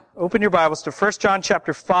Open your Bibles to 1 John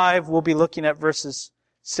chapter 5. We'll be looking at verses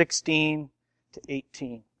 16 to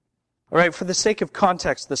 18. All right, for the sake of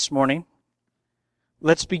context this morning,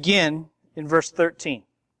 let's begin in verse 13.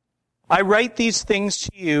 I write these things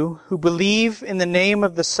to you who believe in the name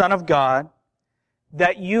of the Son of God,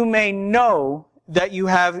 that you may know that you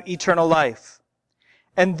have eternal life.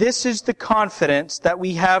 And this is the confidence that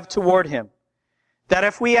we have toward Him, that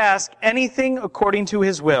if we ask anything according to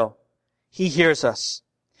His will, He hears us.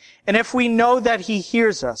 And if we know that He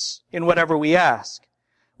hears us in whatever we ask,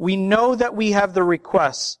 we know that we have the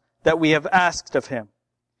requests that we have asked of Him.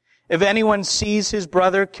 If anyone sees his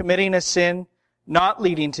brother committing a sin not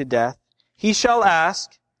leading to death, he shall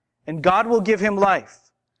ask, and God will give him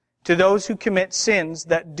life to those who commit sins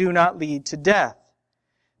that do not lead to death.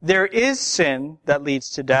 There is sin that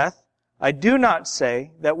leads to death. I do not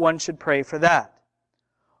say that one should pray for that.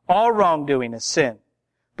 All wrongdoing is sin,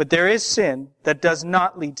 but there is sin that does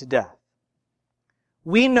not lead to death.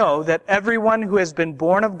 We know that everyone who has been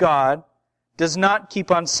born of God does not keep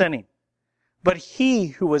on sinning, but he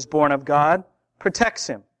who was born of God protects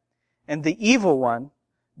him, and the evil one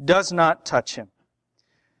does not touch him.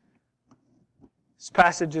 This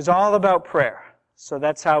passage is all about prayer, so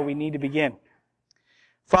that's how we need to begin.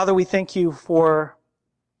 Father, we thank you for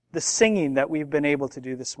the singing that we've been able to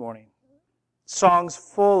do this morning. Songs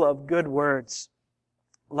full of good words,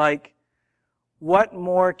 like, what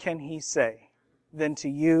more can he say than to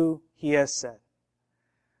you he has said?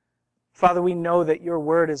 Father, we know that your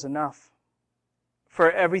word is enough for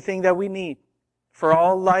everything that we need, for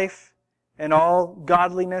all life and all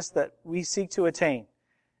godliness that we seek to attain.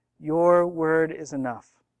 Your word is enough.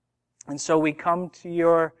 And so we come to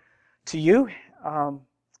you,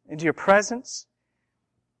 into your presence,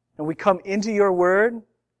 and we come into your word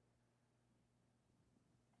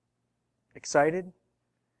excited,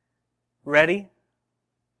 ready,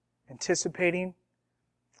 anticipating,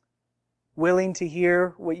 willing to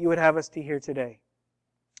hear what you would have us to hear today.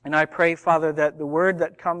 And I pray, Father, that the word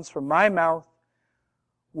that comes from my mouth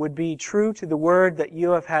would be true to the word that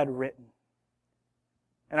you have had written.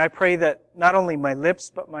 And I pray that not only my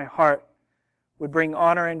lips, but my heart would bring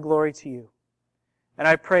honor and glory to you. And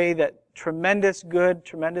I pray that tremendous good,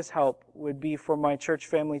 tremendous help would be for my church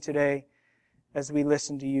family today as we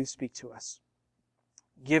listen to you speak to us.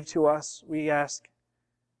 Give to us, we ask,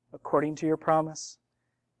 according to your promise,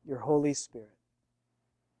 your Holy Spirit.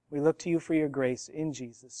 We look to you for your grace in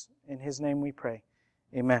Jesus. In His name we pray.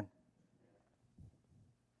 Amen.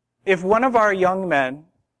 If one of our young men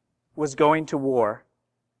was going to war,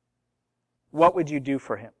 what would you do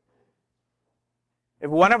for him?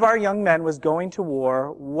 If one of our young men was going to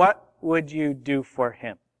war, what would you do for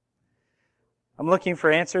him? I'm looking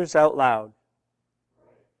for answers out loud.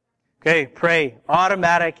 Okay, pray.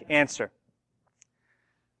 Automatic answer.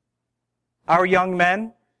 Our young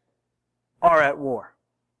men are at war.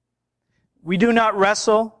 We do not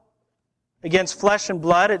wrestle against flesh and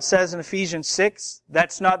blood, it says in Ephesians 6.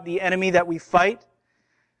 That's not the enemy that we fight.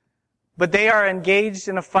 But they are engaged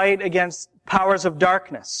in a fight against powers of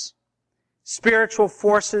darkness, spiritual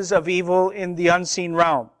forces of evil in the unseen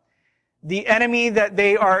realm. The enemy that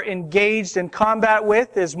they are engaged in combat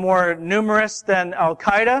with is more numerous than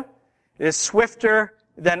Al-Qaeda. It is swifter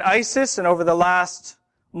than ISIS, and over the last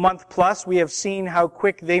month plus, we have seen how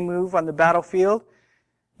quick they move on the battlefield.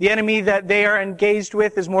 The enemy that they are engaged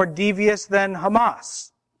with is more devious than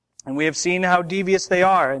Hamas, and we have seen how devious they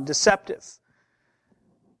are and deceptive.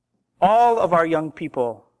 All of our young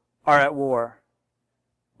people are at war,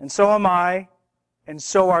 and so am I, and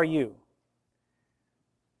so are you.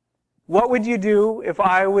 What would you do if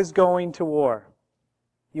I was going to war?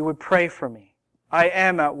 You would pray for me. I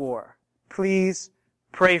am at war. Please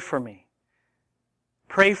pray for me.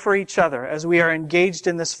 Pray for each other as we are engaged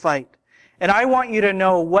in this fight. And I want you to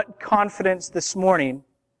know what confidence this morning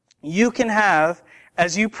you can have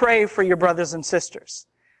as you pray for your brothers and sisters.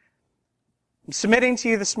 I'm submitting to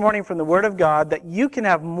you this morning from the Word of God that you can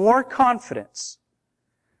have more confidence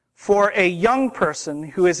for a young person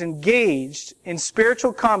who is engaged in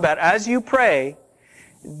spiritual combat as you pray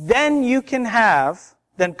than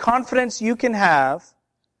confidence you can have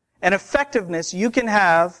and effectiveness you can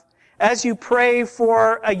have as you pray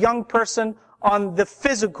for a young person on the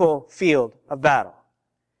physical field of battle.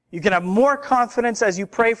 You can have more confidence as you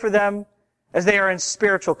pray for them as they are in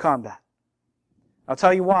spiritual combat. I'll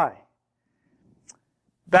tell you why.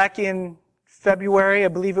 Back in February, I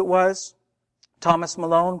believe it was, Thomas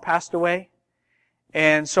Malone passed away.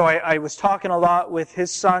 And so I was talking a lot with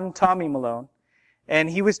his son, Tommy Malone, and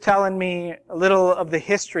he was telling me a little of the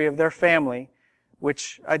history of their family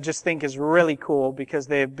which I just think is really cool because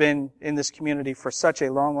they have been in this community for such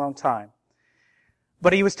a long, long time.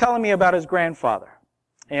 But he was telling me about his grandfather,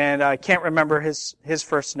 and I can't remember his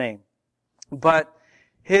first name. But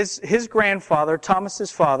his grandfather,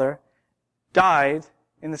 Thomas's father, died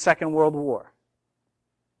in the Second World War.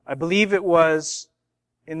 I believe it was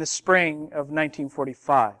in the spring of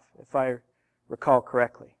 1945, if I recall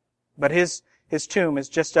correctly. But his tomb is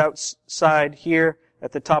just outside here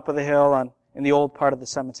at the top of the hill in the old part of the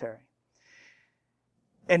cemetery.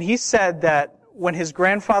 And he said that when his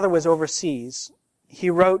grandfather was overseas, he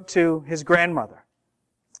wrote to his grandmother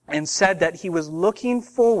and said that he was looking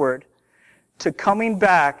forward to coming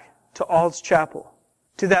back to Ald's Chapel,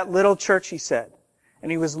 to that little church, he said.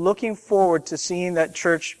 And he was looking forward to seeing that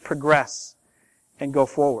church progress and go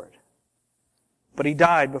forward. But he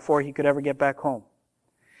died before he could ever get back home.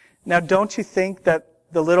 Now, don't you think that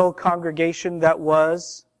the little congregation that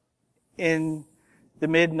was in the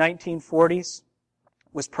mid-1940s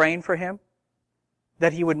was praying for him,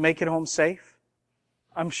 that he would make it home safe?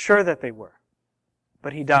 I'm sure that they were.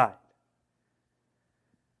 But he died.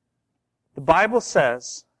 The Bible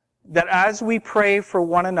says that as we pray for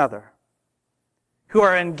one another, who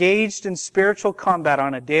are engaged in spiritual combat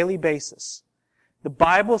on a daily basis, the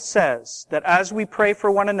Bible says that as we pray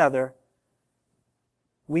for one another,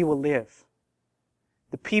 we will live.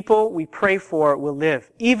 The people we pray for will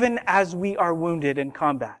live, even as we are wounded in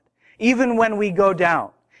combat. Even when we go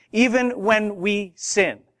down, even when we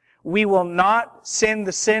sin, we will not sin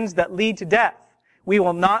the sins that lead to death. We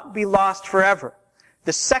will not be lost forever.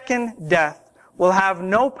 The second death will have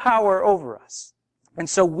no power over us. And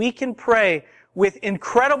so we can pray with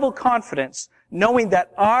incredible confidence, knowing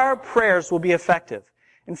that our prayers will be effective.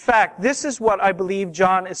 In fact, this is what I believe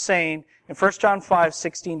John is saying in 1 John 5,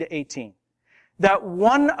 16 to 18. That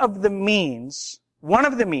one of the means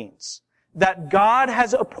that God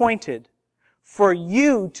has appointed for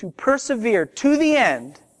you to persevere to the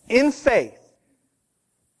end in faith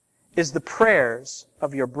is the prayers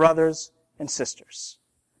of your brothers and sisters.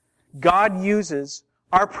 God uses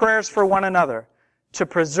our prayers for one another to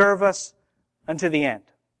preserve us unto the end.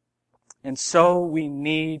 And so we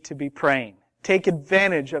need to be praying. Take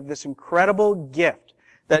advantage of this incredible gift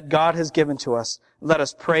that God has given to us. Let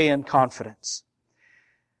us pray in confidence.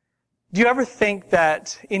 Do you ever think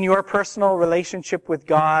that in your personal relationship with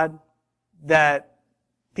God that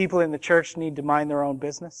people in the church need to mind their own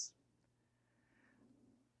business?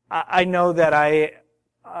 I know that I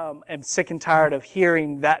am sick and tired of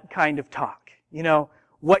hearing that kind of talk. You know,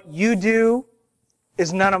 what you do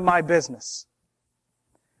is none of my business.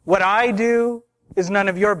 What I do is none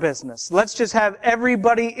of your business. Let's just have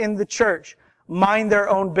everybody in the church mind their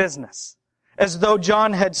own business. As though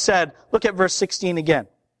John had said, look at verse 16 again.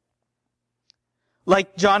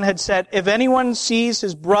 Like John had said, if anyone sees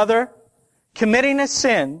his brother committing a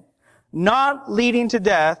sin not leading to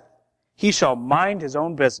death, he shall mind his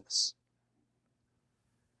own business.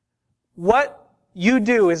 What you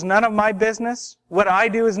do is none of my business. What I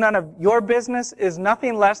do is none of your business is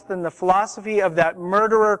nothing less than the philosophy of that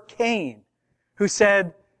murderer Cain, who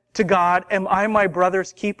said to God, am I my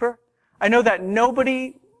brother's keeper? I know that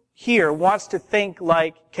nobody here wants to think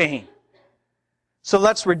like Cain. So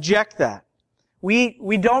let's reject that.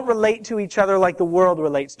 We don't relate to each other like the world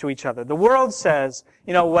relates to each other. The world says,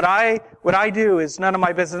 you know, what I do is none of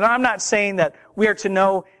my business. And I'm not saying that we are to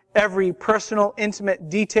know every personal, intimate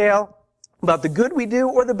detail about the good we do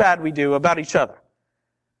or the bad we do about each other.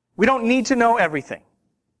 We don't need to know everything.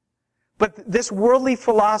 But this worldly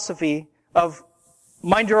philosophy of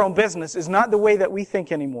mind your own business is not the way that we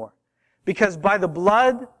think anymore. Because by the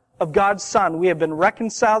blood of God's Son, we have been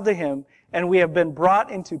reconciled to Him, and we have been brought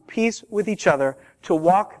into peace with each other to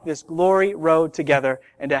walk this glory road together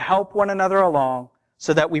and to help one another along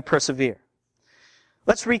so that we persevere.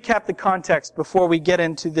 Let's recap the context before we get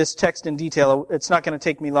into this text in detail. It's not going to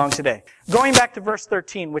take me long today. Going back to verse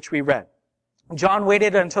 13, which we read. John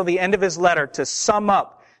waited until the end of his letter to sum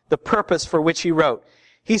up the purpose for which he wrote.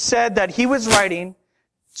 He said that he was writing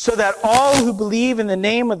so that all who believe in the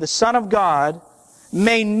name of the Son of God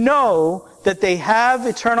may know that they have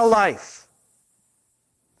eternal life.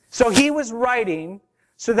 So he was writing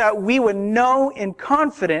so that we would know in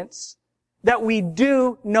confidence that we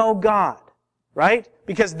do know God, right?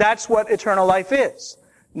 Because that's what eternal life is,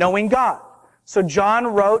 knowing God. So John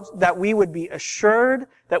wrote that we would be assured,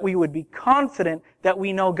 that we would be confident that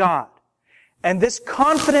we know God. And this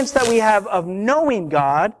confidence that we have of knowing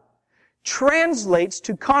God translates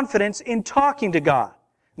to confidence in talking to God.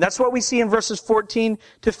 And that's what we see in verses 14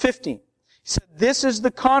 to 15. He said, this is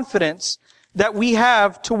the confidence that we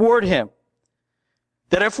have toward Him,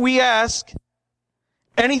 that if we ask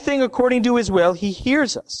anything according to his will, he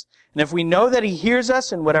hears us. And if we know that he hears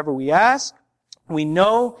us in whatever we ask, we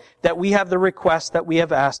know that we have the request that we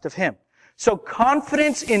have asked of him. So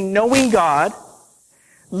confidence in knowing God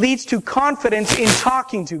leads to confidence in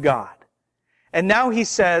talking to God. And now he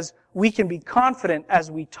says we can be confident as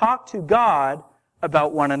we talk to God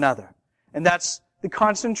about one another. And that's the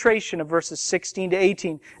concentration of verses 16 to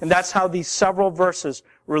 18. And that's how these several verses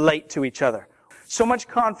relate to each other. So much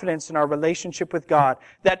confidence in our relationship with God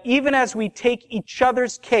that even as we take each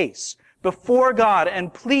other's case before God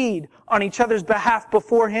and plead on each other's behalf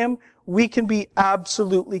before him, we can be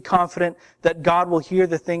absolutely confident that God will hear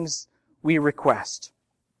the things we request.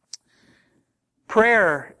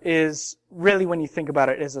 Prayer is really, when you think about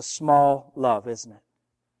it, is a small love, isn't it?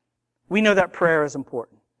 We know that prayer is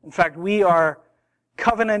important. In fact, we are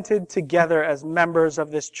covenanted together as members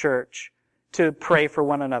of this church to pray for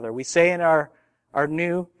one another. We say in our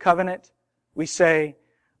new covenant, we say,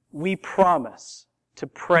 we promise to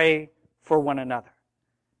pray for one another.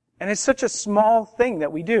 And it's such a small thing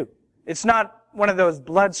that we do. It's not one of those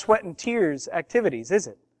blood, sweat, and tears activities, is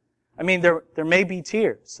it? I mean, there may be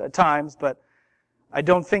tears at times, but I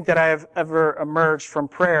don't think that I have ever emerged from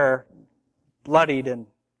prayer bloodied and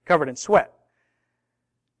covered in sweat.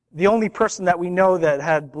 The only person that we know that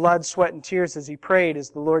had blood, sweat, and tears as he prayed is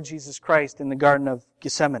the Lord Jesus Christ in the Garden of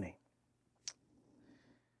Gethsemane.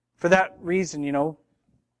 For that reason,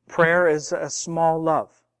 prayer is a small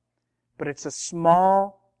love. But it's a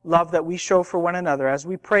small love that we show for one another as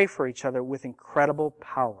we pray for each other with incredible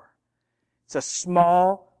power. It's a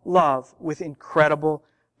small love with incredible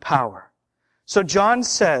power. So John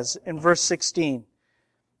says in verse 16,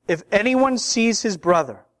 if anyone sees his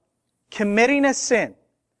brother committing a sin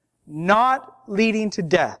not leading to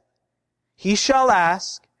death, he shall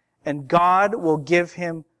ask, and God will give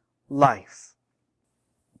him life.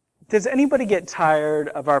 Does anybody get tired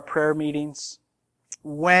of our prayer meetings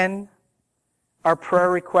when our prayer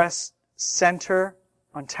requests center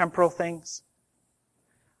on temporal things?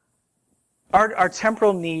 Our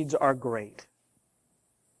temporal needs are great.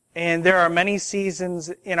 And there are many seasons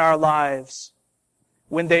in our lives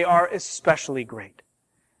when they are especially great.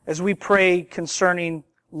 As we pray concerning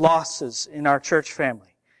losses in our church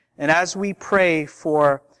family, and as we pray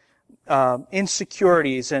for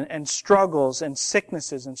insecurities and struggles and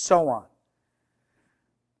sicknesses and so on.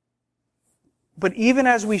 But even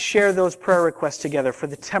as we share those prayer requests together for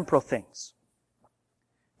the temporal things,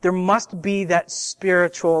 there must be that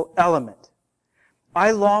spiritual element.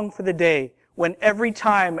 I long for the day when every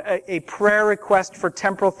time a prayer request for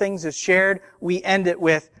temporal things is shared, we end it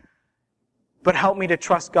with, but help me to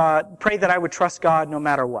trust God, pray that I would trust God no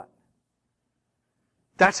matter what.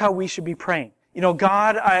 That's how we should be praying.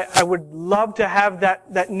 God, I would love to have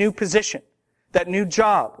that new position, that new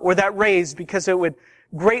job, or that raise because it would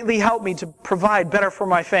greatly help me to provide better for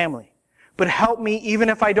my family. But help me, even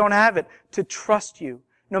if I don't have it, to trust you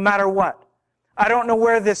no matter what. I don't know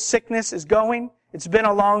where this sickness is going. It's been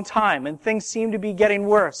a long time and things seem to be getting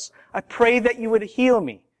worse. I pray that you would heal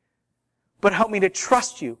me, but help me to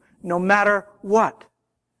trust you no matter what.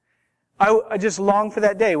 I just long for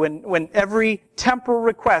that day when every temporal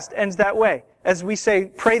request ends that way. As we say,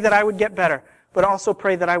 pray that I would get better, but also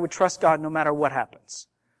pray that I would trust God no matter what happens.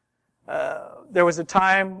 There was a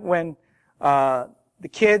time when the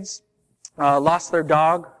kids lost their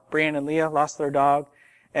dog. Brian and Leah lost their dog.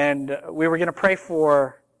 And we were going to pray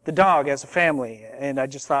for the dog as a family. And I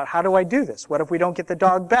just thought, how do I do this? What if we don't get the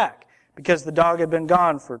dog back? Because the dog had been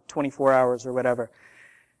gone for 24 hours or whatever.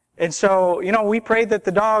 And so, we prayed that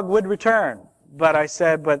the dog would return. But I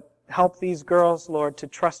said, but help these girls, Lord, to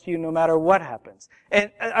trust you no matter what happens.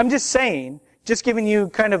 And I'm just saying, just giving you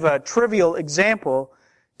kind of a trivial example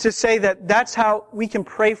to say that that's how we can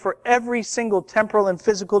pray for every single temporal and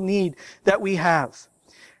physical need that we have.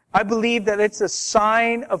 I believe that it's a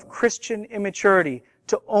sign of Christian immaturity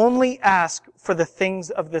to only ask for the things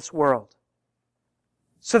of this world.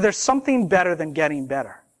 So there's something better than getting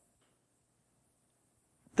better.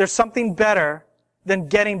 There's something better than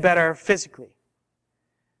getting better physically.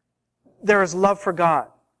 There is love for God.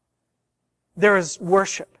 There is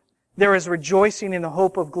worship. There is rejoicing in the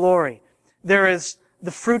hope of glory. There is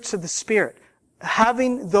the fruits of the Spirit.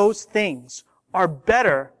 Having those things are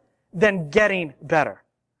better than getting better.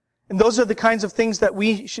 And those are the kinds of things that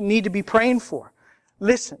we should need to be praying for.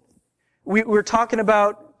 Listen, we're talking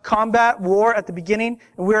about combat, war at the beginning,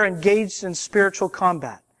 and we're engaged in spiritual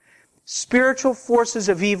combat. Spiritual forces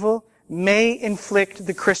of evil may inflict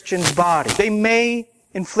the Christian's body. They may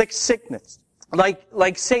inflict sickness,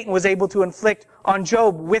 like Satan was able to inflict on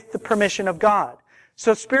Job with the permission of God.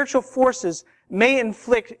 So spiritual forces may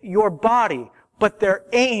inflict your body But their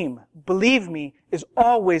aim, believe me, is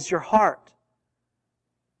always your heart.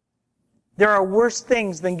 There are worse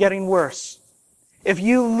things than getting worse. If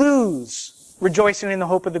you lose rejoicing in the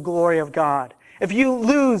hope of the glory of God, if you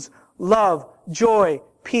lose love, joy,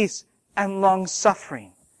 peace, and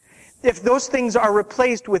long-suffering, if those things are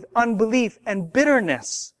replaced with unbelief and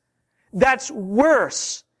bitterness, that's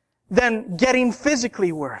worse than getting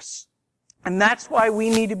physically worse. And that's why we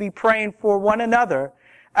need to be praying for one another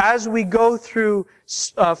as we go through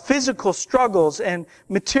physical struggles and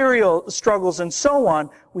material struggles and so on.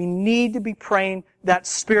 We need to be praying that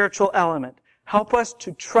spiritual element. Help us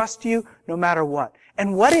to trust you no matter what.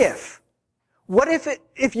 And what if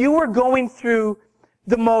if you were going through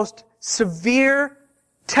the most severe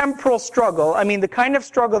temporal struggle, I mean the kind of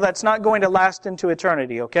struggle that's not going to last into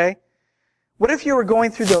eternity, okay? What if you were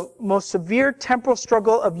going through the most severe temporal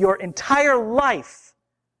struggle of your entire life,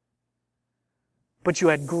 but you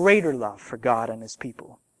had greater love for God and His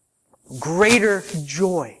people, greater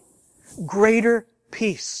joy, greater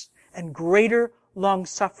peace, and greater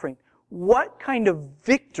long-suffering? What kind of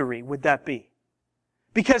victory would that be?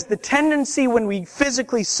 Because the tendency when we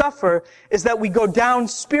physically suffer is that we go down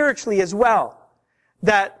spiritually as well.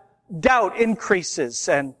 That doubt increases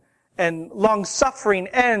and long-suffering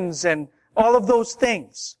ends and all of those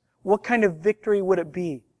things. What kind of victory would it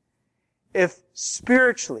be if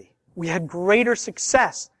spiritually we had greater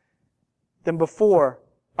success than before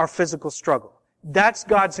our physical struggle? That's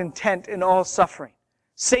God's intent in all suffering.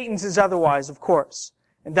 Satan's is otherwise, of course.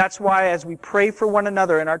 And that's why as we pray for one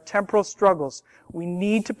another in our temporal struggles, we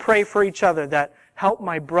need to pray for each other that help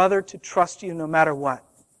my brother to trust you no matter what.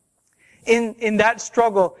 In that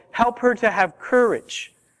struggle, help her to have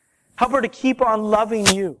courage. Help her to keep on loving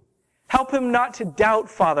you. Help him not to doubt,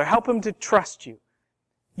 Father. Help him to trust you.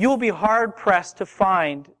 You will be hard-pressed to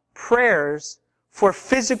find prayers for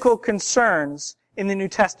physical concerns in the New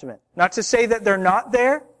Testament. Not to say that they're not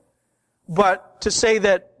there, but to say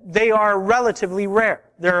that they are relatively rare.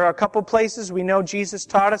 There are a couple places we know Jesus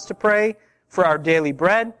taught us to pray for our daily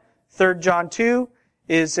bread. 3 John 2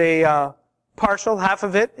 is a partial, half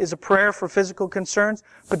of it is a prayer for physical concerns.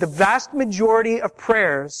 But the vast majority of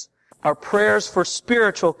prayers are prayers for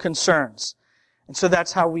spiritual concerns. And so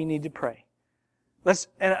that's how we need to pray.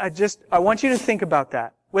 I want you to think about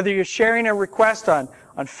that. Whether you're sharing a request on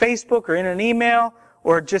Facebook or in an email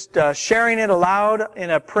or just sharing it aloud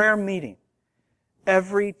in a prayer meeting.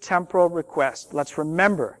 Every temporal request, let's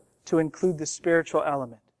remember to include the spiritual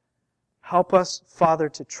element. Help us, Father,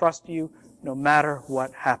 to trust you no matter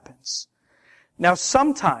what happens. Now,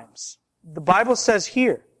 sometimes, the Bible says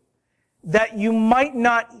here, that you might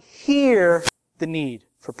not hear the need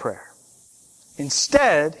for prayer.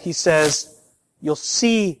 Instead, he says, you'll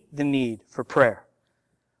see the need for prayer.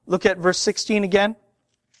 Look at verse 16 again.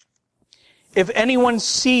 If anyone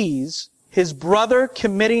sees his brother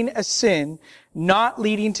committing a sin not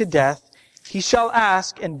leading to death, he shall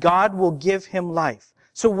ask, and God will give him life.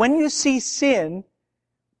 So when you see sin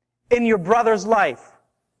in your brother's life,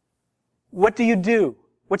 what do?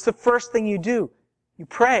 What's the first thing you do? You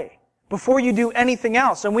pray before you do anything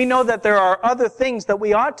else. And we know that there are other things that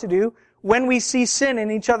we ought to do when we see sin in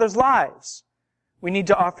each other's lives. We need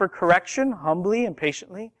to offer correction humbly and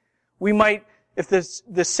patiently. We might, if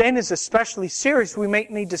the sin is especially serious, we might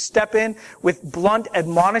need to step in with blunt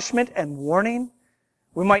admonishment and warning.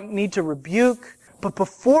 We might need to rebuke. But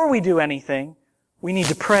before we do anything, we need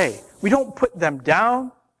to pray. We don't put them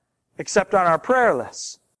down, except on our prayer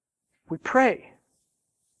lists. We pray.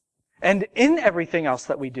 And in everything else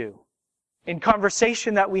that we do, in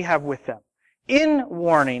conversation that we have with them, in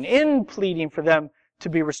warning, in pleading for them to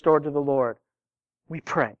be restored to the Lord, we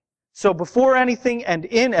pray. So before anything and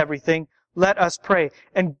in everything, let us pray.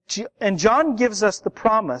 And John gives us the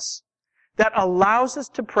promise that allows us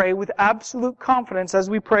to pray with absolute confidence as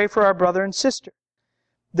we pray for our brother and sister.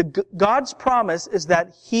 God's promise is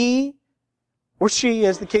that he or she,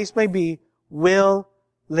 as the case may be, will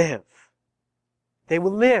live. They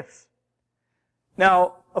will live.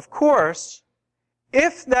 Now, of course,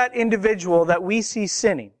 if that individual that we see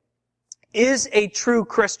sinning is a true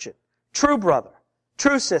Christian, true brother,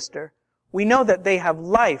 true sister, we know that they have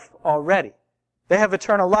life already. They have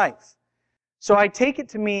eternal life. So I take it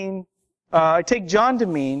to mean, I take John to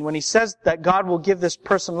mean, when he says that God will give this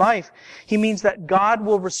person life, he means that God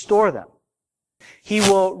will restore them. He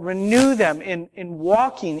will renew them in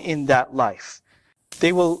walking in that life.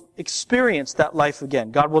 They will experience that life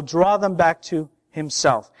again. God will draw them back to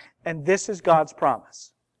Himself. And this is God's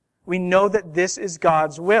promise. We know that this is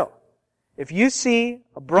God's will. If you see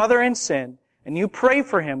a brother in sin and you pray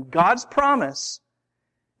for him, God's promise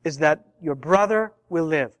is that your brother will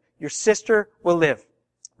live. your sister will live.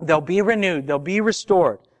 They'll be renewed. They'll be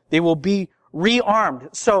restored. They will be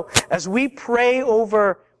rearmed. So as we pray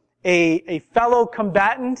over a fellow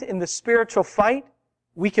combatant in the spiritual fight,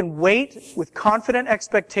 we can wait with confident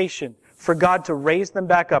expectation for God to raise them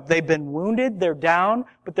back up. They've been wounded, they're down,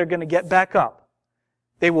 but they're going to get back up.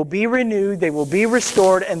 They will be renewed, they will be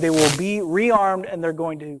restored, and they will be rearmed, and they're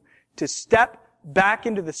going to step back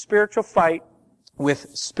into the spiritual fight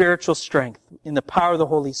with spiritual strength in the power of the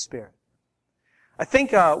Holy Spirit. I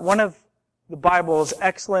think one of the Bible's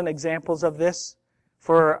excellent examples of this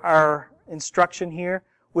for our instruction here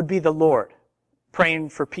would be the Lord praying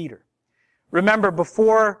for Peter. Remember,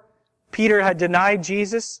 before Peter had denied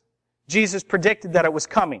Jesus, Jesus predicted that it was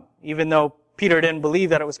coming. Even though Peter didn't believe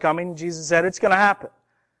that it was coming, Jesus said, it's going to happen.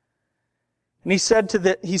 And he said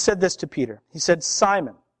this to Peter. He said,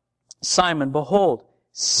 Simon, Simon, behold,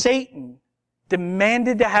 Satan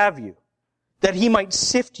demanded to have you, that he might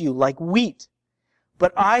sift you like wheat.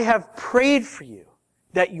 But I have prayed for you,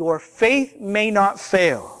 that your faith may not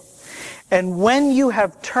fail. And when you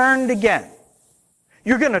have turned again,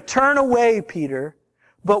 you're going to turn away, Peter,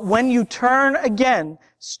 but when you turn again,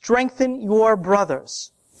 strengthen your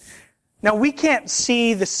brothers. Now, we can't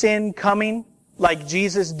see the sin coming like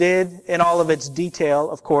Jesus did in all of its detail,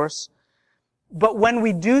 of course. But when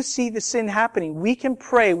we do see the sin happening, we can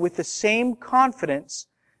pray with the same confidence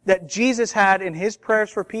that Jesus had in his prayers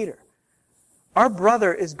for Peter. Our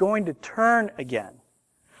brother is going to turn again.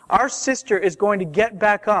 Our sister is going to get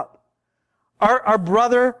back up. Our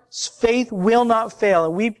brother's faith will not fail,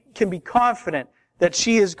 and we can be confident that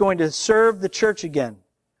she is going to serve the church again.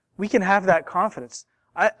 We can have that confidence.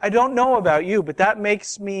 I don't know about you, but that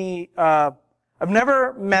makes me... I've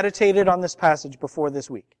never meditated on this passage before this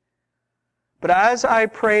week. But as I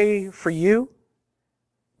pray for you,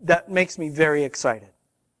 that makes me very excited.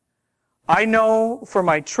 I know for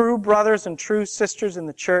my true brothers and true sisters in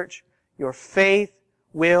the church, your faith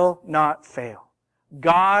will not fail.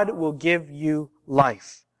 God will give you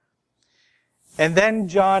life. And then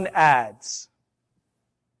John adds,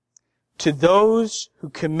 to those who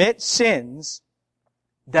commit sins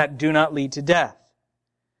that do not lead to death.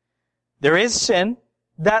 There is sin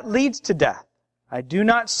that leads to death. I do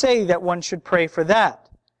not say that one should pray for that.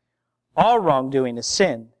 All wrongdoing is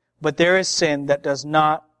sin, but there is sin that does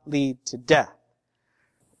not lead to death.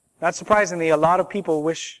 Not surprisingly, a lot of people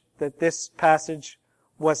wish that this passage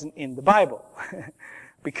wasn't in the Bible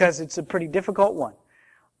because it's a pretty difficult one.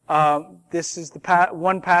 This is the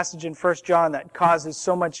one passage in 1 John that causes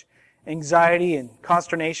so much anxiety and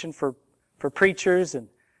consternation for preachers and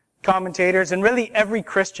commentators and really every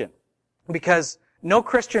Christian, because no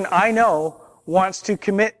Christian I know wants to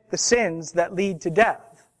commit the sins that lead to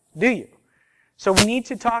death. Do you? So we need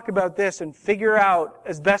to talk about this and figure out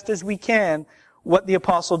as best as we can what the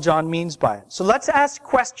Apostle John means by it. So let's ask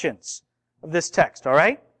questions of this text, all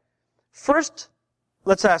right? First,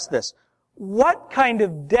 let's ask this. What kind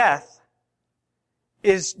of death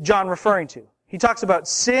is John referring to? He talks about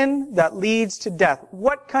sin that leads to death.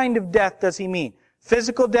 What kind of death does he mean?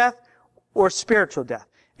 Physical death or spiritual death?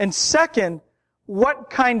 And second, what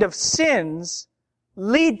kind of sins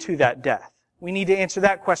lead to that death? We need to answer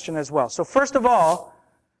that question as well. So first of all,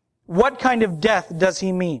 what kind of death does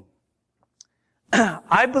he mean?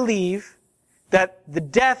 I believe that the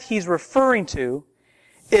death he's referring to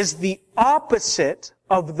is the opposite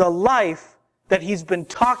of the life that he's been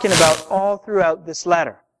talking about all throughout this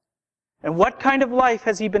letter. And what kind of life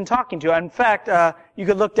has he been talking to? In fact, you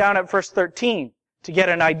could look down at verse 13 to get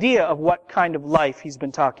an idea of what kind of life he's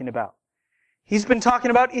been talking about. He's been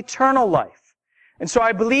talking about eternal life. And so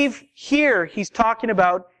I believe here he's talking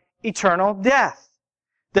about eternal death.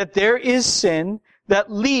 That there is sin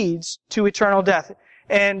that leads to eternal death.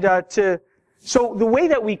 And so the way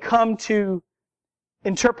that we come to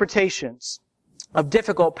interpretations of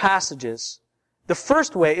difficult passages, the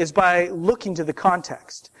first way is by looking to the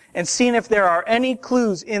context and seeing if there are any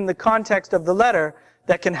clues in the context of the letter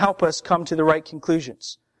that can help us come to the right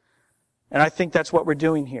conclusions. And I think that's what we're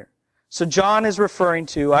doing here. So John is referring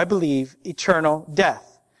to, I believe, eternal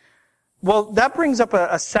death. Well, that brings up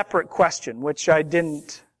a separate question, which I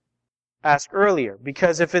didn't ask earlier.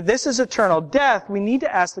 Because if this is eternal death, we need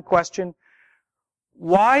to ask the question,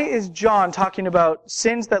 why is John talking about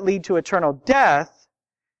sins that lead to eternal death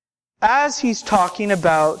as he's talking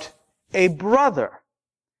about a brother?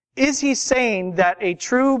 Is he saying that a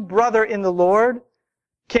true brother in the Lord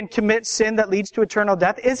can commit sin that leads to eternal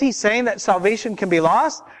death? Is he saying that salvation can be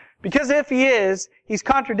lost? Because if he is, he's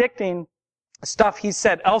contradicting stuff he's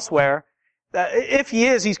said elsewhere. If he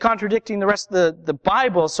is, he's contradicting the rest of the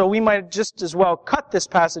Bible, so we might just as well cut this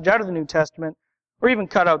passage out of the New Testament, or even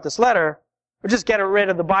cut out this letter, or just get rid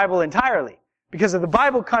of the Bible entirely. Because if the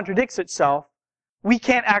Bible contradicts itself, we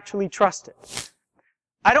can't actually trust it.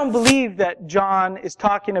 I don't believe that John is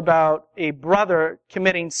talking about a brother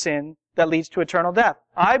committing sin that leads to eternal death.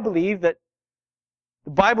 I believe that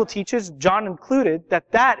the Bible teaches, John included,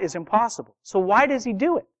 that that is impossible. So why does he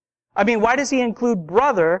do it? I mean, why does he include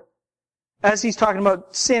brother as he's talking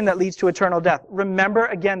about sin that leads to eternal death? Remember,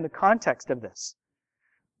 again, the context of this.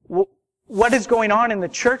 What is going on in the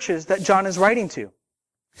churches that John is writing to?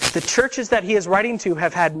 The churches that he is writing to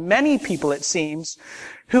have had many people, it seems,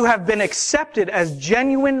 who have been accepted as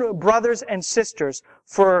genuine brothers and sisters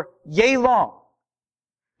for yea long,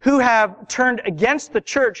 who have turned against the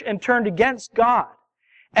church and turned against God,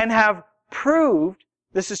 and have proved,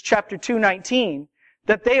 this is chapter 2:19,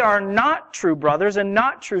 that they are not true brothers and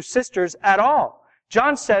not true sisters at all.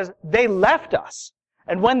 John says they left us.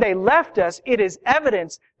 And when they left us, it is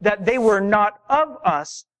evidence that they were not of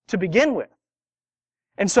us to begin with.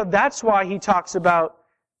 And so that's why he talks about,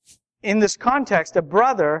 in this context, a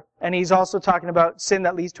brother, and he's also talking about sin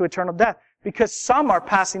that leads to eternal death, because some are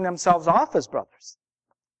passing themselves off as brothers.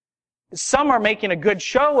 Some are making a good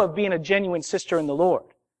show of being a genuine sister in the Lord,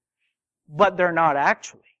 but they're not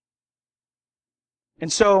actually.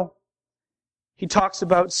 And so, he talks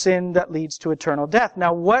about sin that leads to eternal death.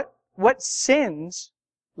 Now, what sins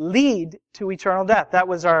lead to eternal death? That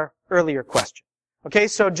was our earlier question. Okay,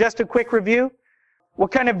 so just a quick review. What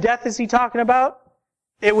kind of death is he talking about?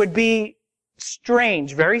 It would be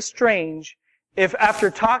strange, very strange, if after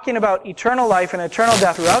talking about eternal life and eternal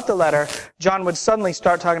death throughout the letter, John would suddenly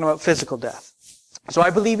start talking about physical death. So I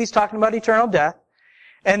believe he's talking about eternal death,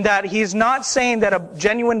 and that he's not saying that a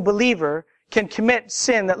genuine believer can commit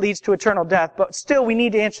sin that leads to eternal death, but still we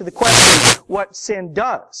need to answer the question, what sin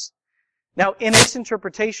does? Now, in its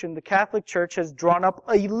interpretation, the Catholic Church has drawn up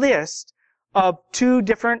a list of two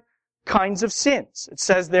different kinds of sins. It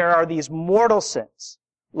says there are these mortal sins,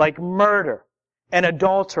 like murder and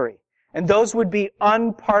adultery, and those would be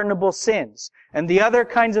unpardonable sins. And the other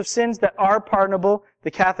kinds of sins that are pardonable,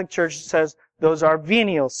 the Catholic Church says those are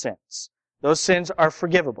venial sins. Those sins are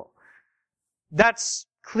forgivable. That's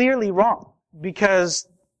clearly wrong, because,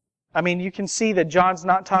 I mean, you can see that John's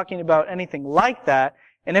not talking about anything like that.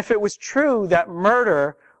 And if it was true that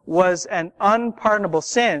murder was an unpardonable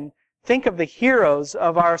sin, think of the heroes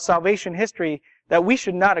of our salvation history that we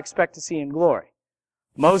should not expect to see in glory.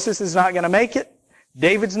 Moses is not going to make it.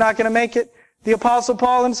 David's not going to make it. The Apostle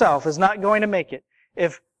Paul himself is not going to make it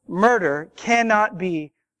if murder cannot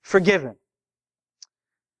be forgiven.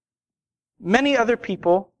 Many other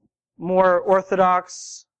people, more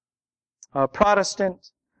Orthodox,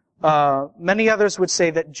 Protestant, many others would say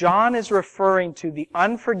that John is referring to the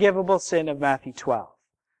unforgivable sin of Matthew 12.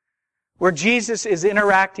 Where Jesus is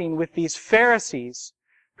interacting with these Pharisees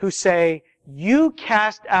who say, you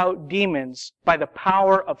cast out demons by the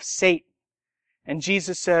power of Satan. And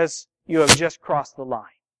Jesus says, you have just crossed the line.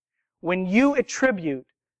 When you attribute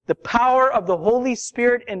the power of the Holy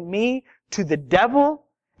Spirit in me to the devil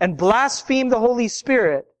and blaspheme the Holy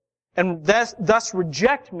Spirit and thus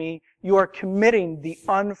reject me, you are committing the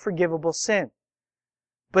unforgivable sin.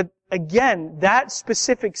 But again, that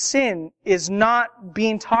specific sin is not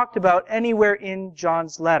being talked about anywhere in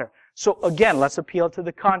John's letter. So again, let's appeal to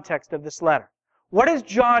the context of this letter. What is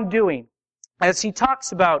John doing as he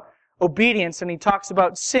talks about obedience and he talks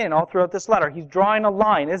about sin all throughout this letter? He's drawing a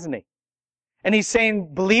line, isn't he? And he's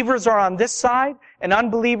saying believers are on this side and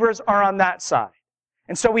unbelievers are on that side.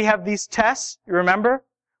 And so we have these tests, you remember?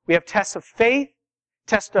 We have tests of faith,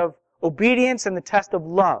 test of obedience, and the test of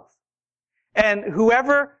love. And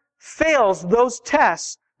whoever fails those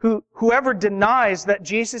tests, whoever denies that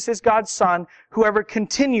Jesus is God's Son, whoever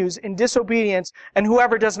continues in disobedience, and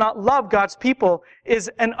whoever does not love God's people is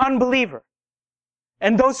an unbeliever.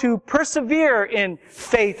 And those who persevere in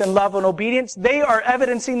faith and love and obedience, they are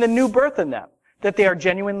evidencing the new birth in them, that they are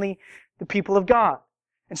genuinely the people of God.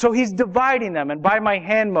 And so he's dividing them. And by my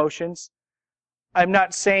hand motions, I'm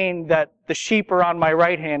not saying that the sheep are on my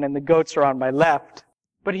right hand and the goats are on my left.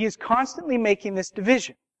 But he is constantly making this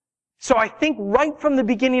division. So I think right from the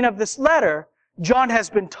beginning of this letter, John has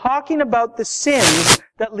been talking about the sins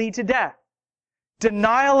that lead to death.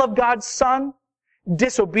 Denial of God's Son,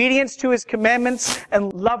 disobedience to His commandments,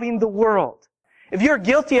 and loving the world. If you're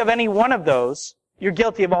guilty of any one of those, you're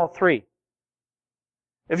guilty of all three.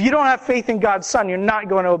 If you don't have faith in God's Son, you're not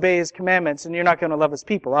going to obey His commandments, and you're not going to love His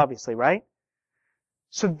people, obviously, right?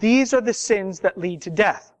 So these are the sins that lead to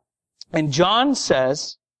death. And John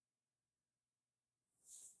says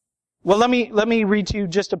Well, let me read to you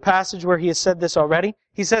just a passage where he has said this already.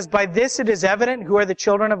 He says, "By this it is evident who are the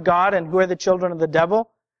children of God and who are the children of the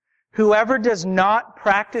devil. Whoever does not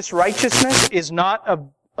practice righteousness is not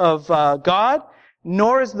of God,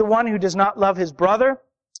 nor is the one who does not love his brother."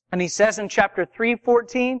 And he says in chapter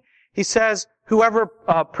 3:14, he says, "Whoever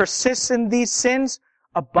persists in these sins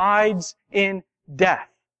abides in death."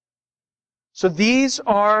 So these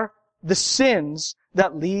are the sins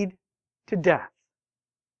that lead to death.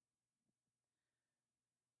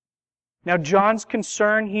 Now, John's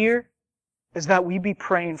concern here is that we be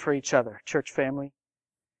praying for each other, church family.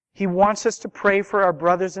 He wants us to pray for our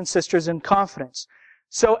brothers and sisters in confidence.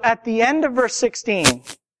 So at the end of verse 16,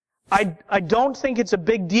 I don't think it's a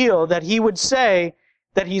big deal that he would say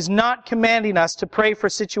that he's not commanding us to pray for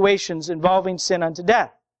situations involving sin unto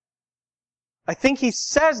death. I think he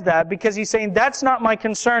says that because he's saying, that's not my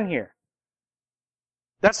concern here.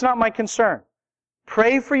 That's not my concern.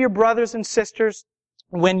 Pray for your brothers and sisters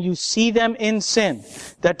when you see them in sin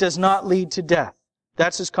that does not lead to death.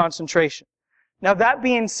 That's his concentration. Now, that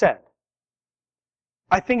being said,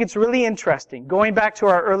 I think it's really interesting, going back to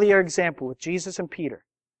our earlier example with Jesus and Peter,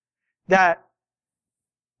 that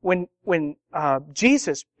when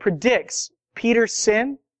Jesus predicts Peter's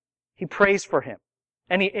sin, he prays for him.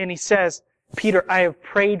 And he says, "Peter, I have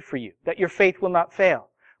prayed for you, that your faith will not fail."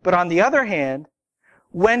 But on the other hand,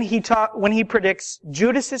 when he predicts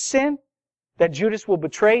Judas' sin, that Judas will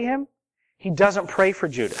betray him, he doesn't pray for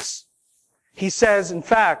Judas. He says, in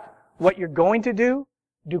fact, what you're going to do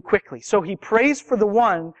quickly. So he prays for the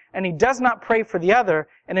one, and he does not pray for the other.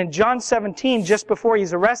 And in John 17, just before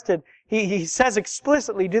he's arrested, he says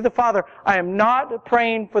explicitly to the Father, "I am not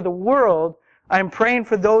praying for the world, I am praying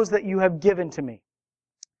for those that you have given to me."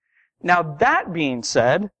 Now, that being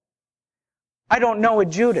said, I don't know a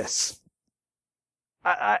Judas.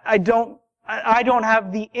 I don't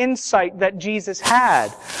have the insight that Jesus had,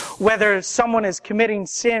 whether someone is committing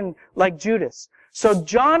sin like Judas. So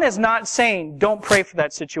John is not saying, don't pray for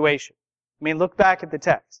that situation. I mean, look back at the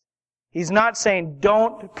text. He's not saying,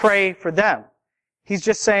 don't pray for them. He's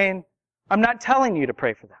just saying, I'm not telling you to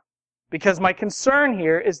pray for them. Because my concern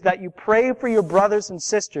here is that you pray for your brothers and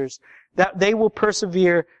sisters, that they will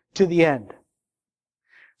persevere to the end.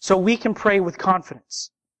 So we can pray with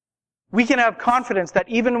confidence. We can have confidence that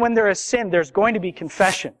even when there is sin, there's going to be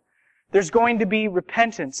confession. There's going to be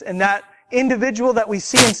repentance, and that individual that we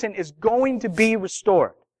see in sin is going to be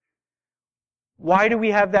restored. Why do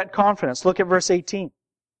we have that confidence? Look at verse 18.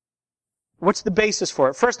 What's the basis for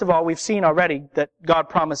it? First of all, we've seen already that God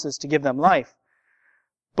promises to give them life.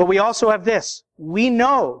 But we also have this. We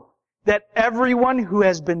know that everyone who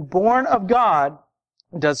has been born of God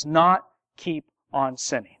does not keep on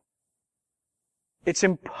sinning. It's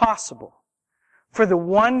impossible for the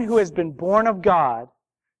one who has been born of God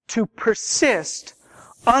to persist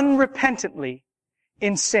unrepentantly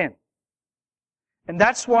in sin. And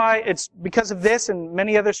that's why it's because of this and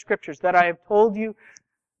many other scriptures that I have told you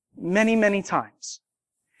many, many times.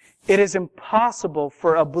 It is impossible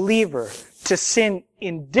for a believer to sin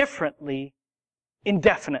indifferently,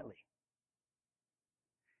 indefinitely.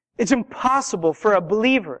 It's impossible for a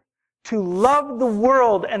believer to love the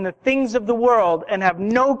world and the things of the world and have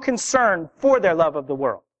no concern for their love of the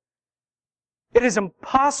world. It is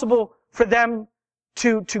impossible for them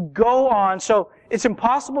to go on. So it's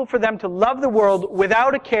impossible for them to love the world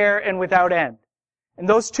without a care and without end. And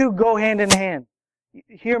those two go hand in hand.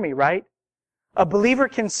 Hear me, right? A believer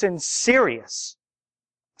can sin serious,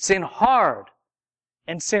 sin hard,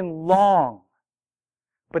 and sin long.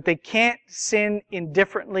 But they can't sin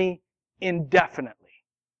indifferently, indefinitely,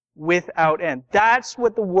 without end. That's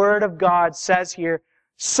what the Word of God says here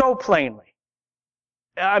so plainly.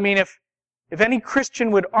 I mean, if any Christian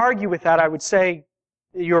would argue with that, I would say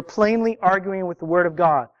you're plainly arguing with the Word of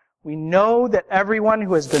God. We know that everyone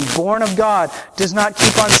who has been born of God does not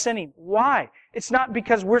keep on sinning. Why? It's not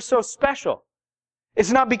because we're so special.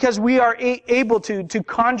 It's not because we are able to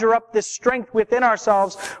conjure up this strength within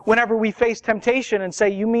ourselves whenever we face temptation and say,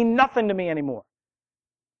 you mean nothing to me anymore.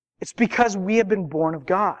 It's because we have been born of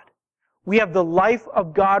God. We have the life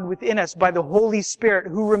of God within us by the Holy Spirit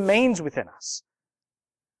who remains within us.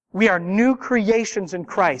 We are new creations in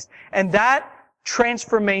Christ. And that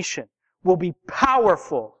transformation will be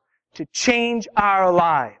powerful to change our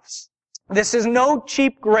lives. This is no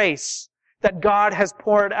cheap grace that God has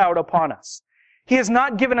poured out upon us. He has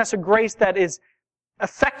not given us a grace that is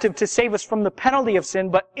effective to save us from the penalty of sin,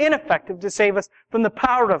 but ineffective to save us from the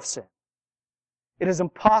power of sin. It is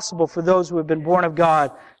impossible for those who have been born of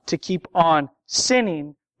God to keep on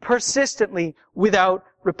sinning persistently without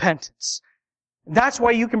repentance. That's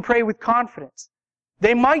why you can pray with confidence.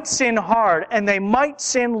 They might sin hard and they might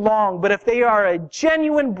sin long, but if they are a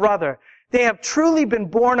genuine brother, they have truly been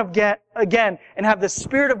born again and have the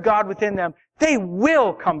Spirit of God within them, they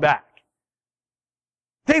will come back.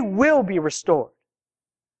 They will be restored.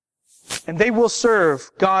 And they will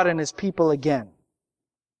serve God and His people again.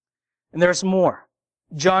 And there's more.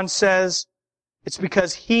 John says it's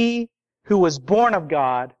because he who was born of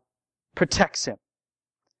God protects him.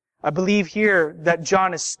 I believe here that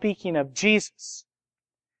John is speaking of Jesus.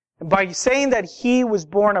 And by saying that he was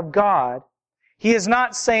born of God, he is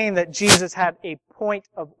not saying that Jesus had a point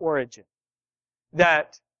of origin.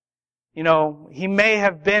 That, he may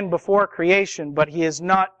have been before creation, but he is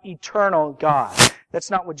not eternal God.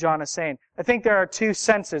 That's not what John is saying. I think there are two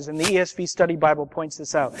senses, and the ESV Study Bible points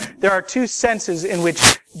this out. There are two senses in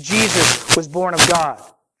which Jesus was born of God.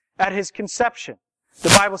 At His conception,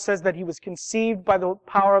 the Bible says that He was conceived by the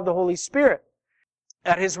power of the Holy Spirit.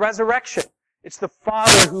 At His resurrection, it's the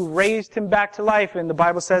Father who raised Him back to life, and the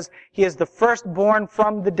Bible says He is the firstborn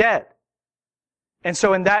from the dead. And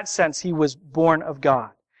so in that sense, He was born of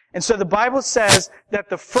God. And so the Bible says that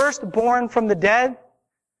the firstborn from the dead,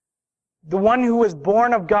 the one who was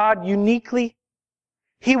born of God uniquely,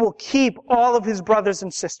 He will keep all of His brothers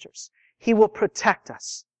and sisters. He will protect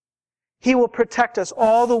us. He will protect us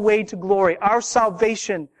all the way to glory. Our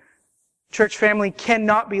salvation, church family,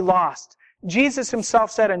 cannot be lost. Jesus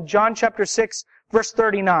Himself said in John chapter 6, verse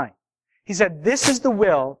 39, He said, "This is the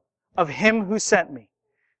will of Him who sent me,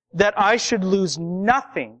 that I should lose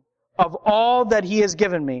nothing of all that He has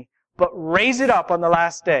given me, but raise it up on the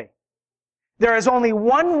last day." There is only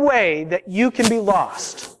one way that you can be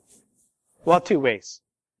lost. Well, two ways.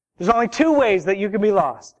 There's only two ways that you can be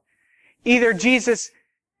lost. Either Jesus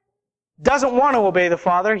doesn't want to obey the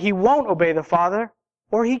Father, He won't obey the Father,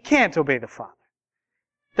 or He can't obey the Father.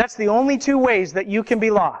 That's the only two ways that you can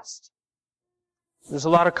be lost. There's a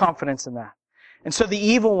lot of confidence in that. And so the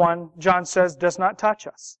evil one, John says, does not touch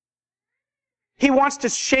us. He wants to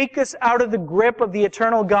shake us out of the grip of the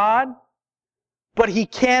eternal God, but he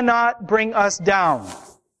cannot bring us down.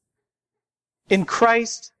 In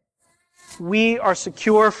Christ, we are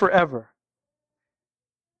secure forever.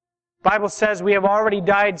 The Bible says we have already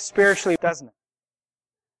died spiritually, doesn't it?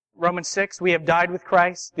 Romans 6, we have died with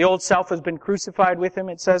Christ. The old self has been crucified with Him,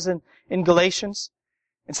 it says in Galatians.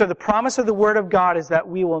 And so the promise of the Word of God is that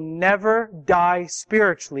we will never die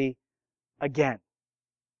spiritually again.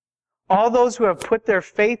 All those who have put their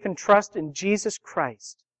faith and trust in Jesus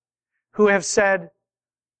Christ, who have said,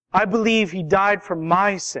 "I believe He died for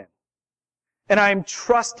my sin, and I am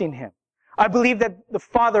trusting Him. I believe that the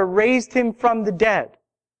Father raised Him from the dead.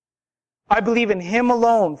 I believe in Him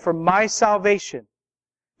alone for my salvation."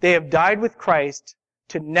 They have died with Christ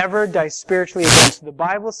to never die spiritually again. So the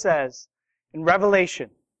Bible says in Revelation,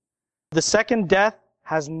 the second death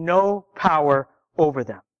has no power over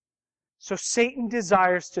them. So Satan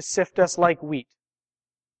desires to sift us like wheat.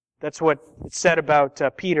 That's what it said about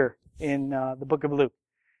Peter in the book of Luke.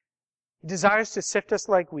 He desires to sift us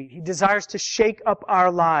like wheat. He desires to shake up our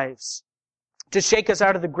lives, to shake us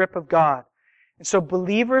out of the grip of God. And so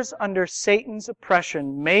believers under Satan's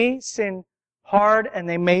oppression may sin hard and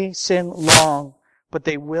they may sin long, but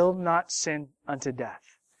they will not sin unto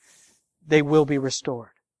death. They will be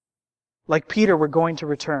restored. Like Peter, we're going to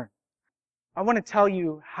return. I want to tell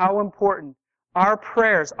you how important our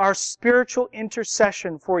prayers, our spiritual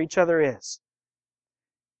intercession for each other is.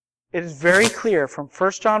 It is very clear from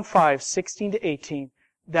 1 John 5, 16 to 18,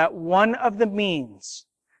 that one of the means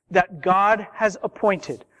that God has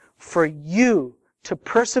appointed for you to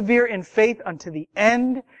persevere in faith unto the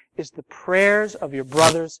end is the prayers of your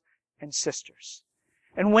brothers and sisters.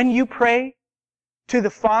 And when you pray to the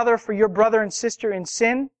Father for your brother and sister in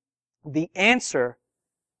sin, the answer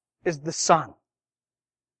is the Son.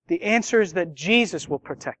 The answer is that Jesus will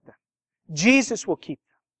protect them. Jesus will keep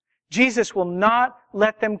them. Jesus will not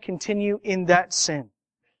let them continue in that sin.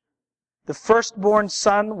 The firstborn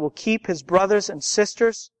Son will keep His brothers and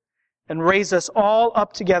sisters and raise us all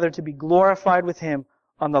up together to be glorified with Him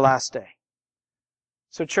on the last day.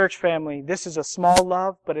 So church family, this is a small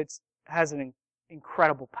love, but it has an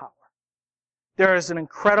incredible power. There is an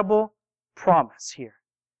incredible promise here.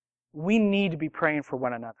 We need to be praying for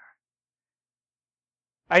one another.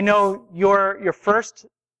 I know your first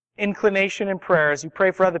inclination in prayer as you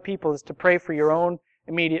pray for other people is to pray for your own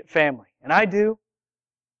immediate family. And I do.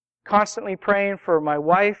 Constantly praying for my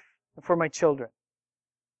wife and for my children.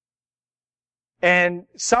 And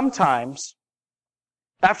sometimes,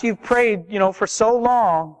 after you've prayed, for so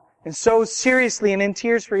long and so seriously and in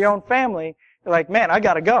tears for your own family, you're like, man, I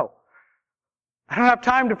gotta go. I don't have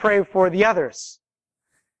time to pray for the others.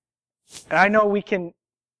 And I know we can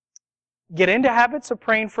get into habits of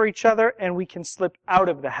praying for each other, and we can slip out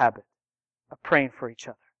of the habit of praying for each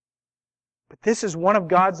other. But this is one of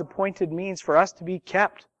God's appointed means for us to be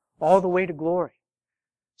kept all the way to glory.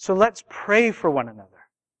 So let's pray for one another.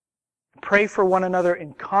 Pray for one another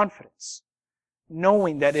in confidence,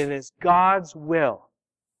 knowing that it is God's will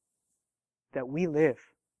that we live.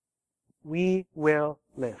 We will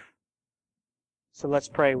live. So let's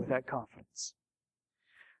pray with that confidence.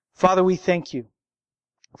 Father, we thank you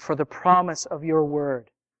for the promise of your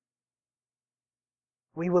word.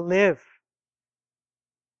 We will live.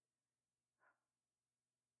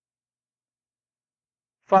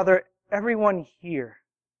 Father, everyone here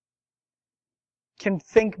can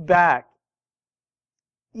think back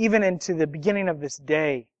even into the beginning of this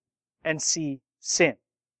day and see sin.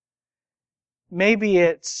 Maybe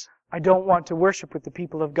it's, I don't want to worship with the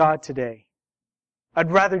people of God today.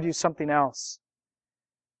 I'd rather do something else.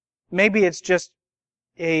 Maybe it's just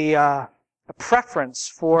a preference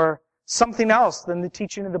for something else than the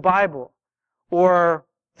teaching of the Bible. Or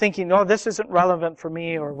thinking, oh, this isn't relevant for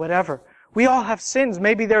me, or whatever. We all have sins.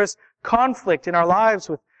 Maybe there's conflict in our lives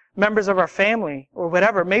with members of our family, or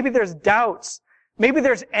whatever. Maybe there's doubts. Maybe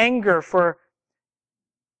there's anger for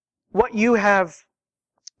what you have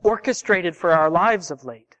orchestrated for our lives of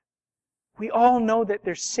late. We all know that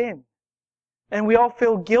there's sin. And we all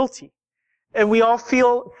feel guilty. And we all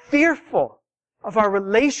feel fearful of our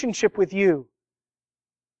relationship with you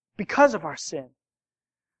because of our sin.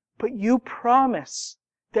 But you promise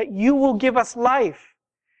that you will give us life.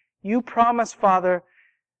 You promise, Father,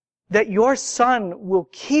 that your Son will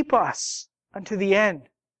keep us unto the end,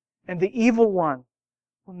 and the evil one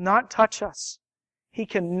will not touch us. He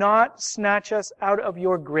cannot snatch us out of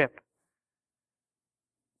your grip.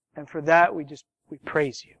 And for that, we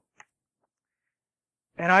praise you.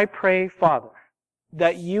 And I pray, Father,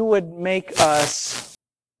 that you would make us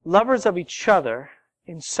lovers of each other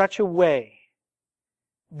in such a way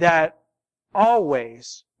that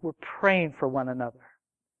always we're praying for one another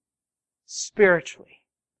spiritually.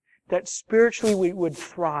 That spiritually we would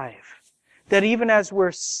thrive. That even as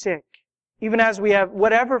we're sick, even as we have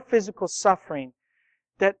whatever physical suffering,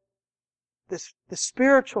 that the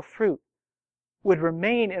spiritual fruit would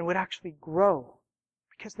remain and would actually grow.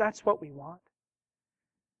 Because that's what we want.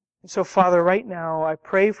 And so, Father, right now, I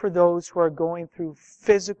pray for those who are going through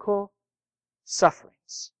physical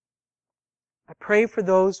sufferings. I pray for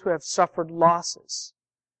those who have suffered losses.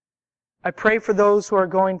 I pray for those who are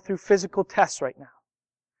going through physical tests right now.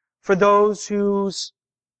 For those whose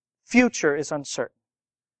future is uncertain.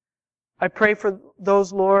 I pray for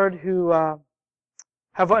those, Lord, who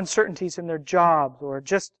have uncertainties in their jobs or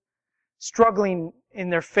just struggling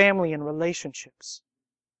in their family and relationships.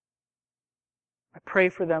 I pray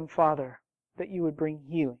for them, Father, that you would bring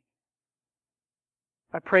healing.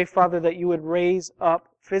 I pray, Father, that you would raise up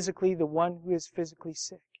physically the one who is physically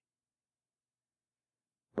sick.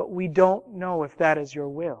 But we don't know if that is your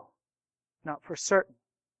will. Not for certain.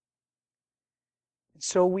 And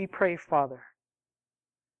so we pray, Father,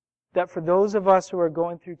 that for those of us who are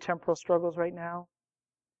going through temporal struggles right now,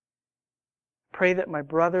 pray that my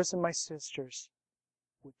brothers and my sisters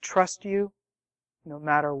would trust you no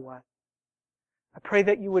matter what. I pray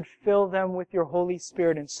that you would fill them with your Holy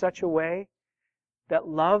Spirit in such a way that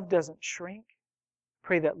love doesn't shrink.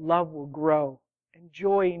 Pray that love will grow and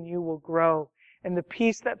joy in you will grow and the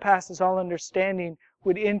peace that passes all understanding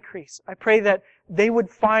would increase. I pray that they would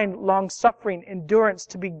find long-suffering, endurance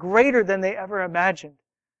to be greater than they ever imagined.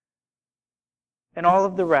 And all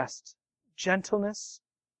of the rest, gentleness,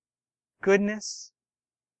 goodness,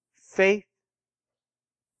 faith,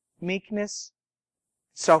 meekness,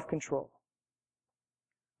 self-control.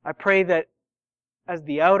 I pray that as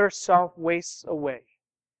the outer self wastes away,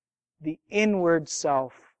 the inward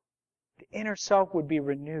self, the inner self would be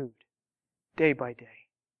renewed day by day.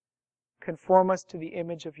 Conform us to the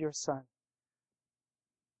image of your Son.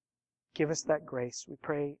 Give us that grace, we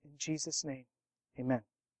pray in Jesus' name. Amen.